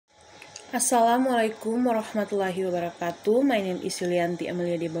Assalamualaikum warahmatullahi wabarakatuh. My name is Yulianti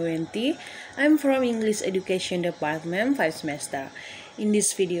Amelia Debawenti. I'm from English Education Department 5 semester. In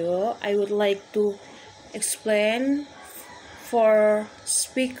this video, I would like to explain for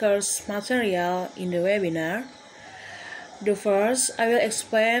speakers material in the webinar. The first, I will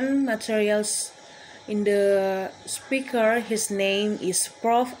explain materials in the speaker. His name is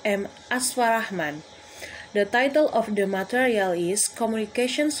Prof. M. Asfar Rahman. The title of the material is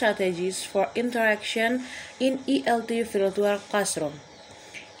Communication Strategies for Interaction in ELT Virtual Classroom.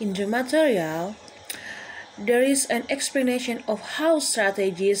 In the material, there is an explanation of how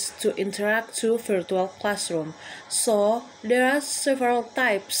strategies to interact to virtual classroom. So, there are several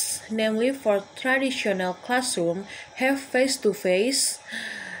types, namely for traditional classroom, have face-to-face.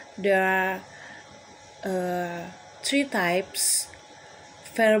 There are three types,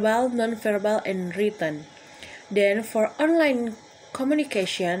 verbal, non-verbal, and written. Then for online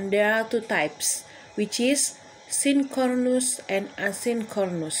communication, there are two types, which is synchronous and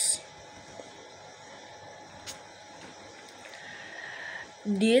asynchronous.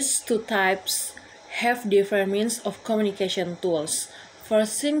 These two types have different means of communication tools. For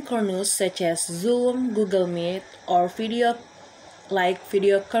synchronous, such as Zoom, Google Meet, or video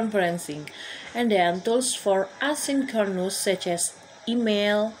conferencing, and then tools for asynchronous, such as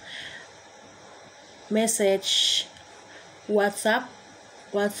email, message, WhatsApp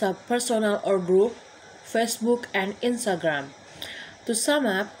personal or group, Facebook, and Instagram. To sum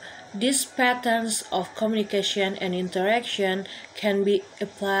up, these patterns of communication and interaction can be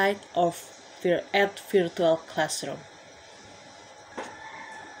applied at virtual classroom.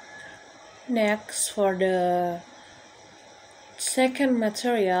 Next, for the second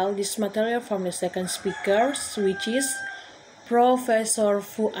material, this material from the second speaker, which is Professor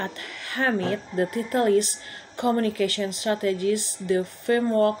Fuad Hamid. The title is Communication Strategies, the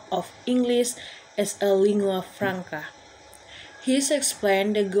Framework of English as a Lingua Franca. He's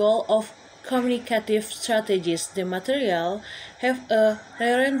explained the goal of communicative strategies. The material have a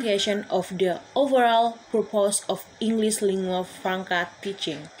reorientation of the overall purpose of English Lingua Franca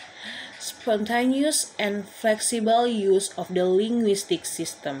teaching, spontaneous and flexible use of the linguistic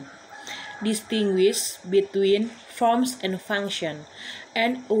system, distinguish between forms and function,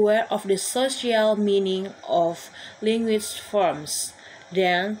 and aware of the social meaning of linguistic forms,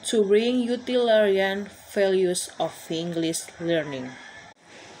 then to bring utilitarian values of English learning.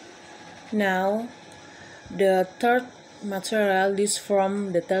 Now, the third material is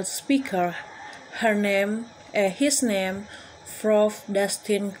from the third speaker. His name, Prof.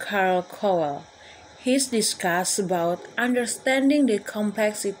 Dustin Carl Cowell. He's discussed about understanding the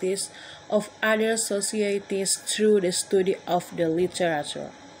complexities of other societies through the study of the literature.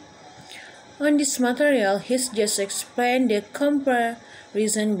 On this material, he's just explained the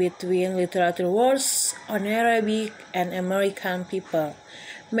comparison between literature works on Arabic and American people,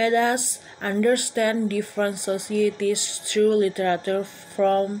 made us understand different societies through literature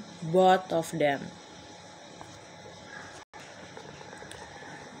from both of them.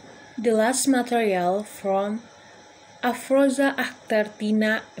 The last material from Afroza Akhtar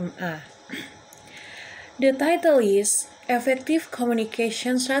Tina MA. The title is Effective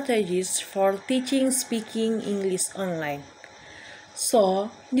Communication Strategies for Teaching Speaking English Online.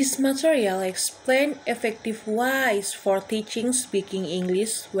 So, this material explains effective ways for teaching speaking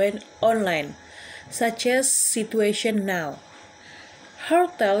English when online, such as situation now. Her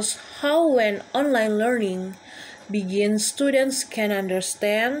tells how when online learning begins, students can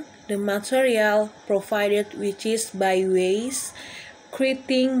understand the material provided, which is by ways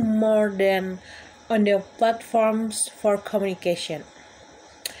creating more than on the platforms for communication,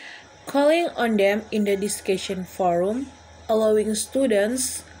 calling on them in the discussion forum, allowing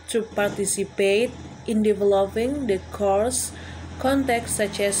students to participate in developing the course context,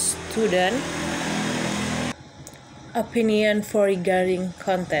 such as student opinion for regarding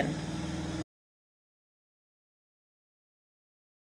content.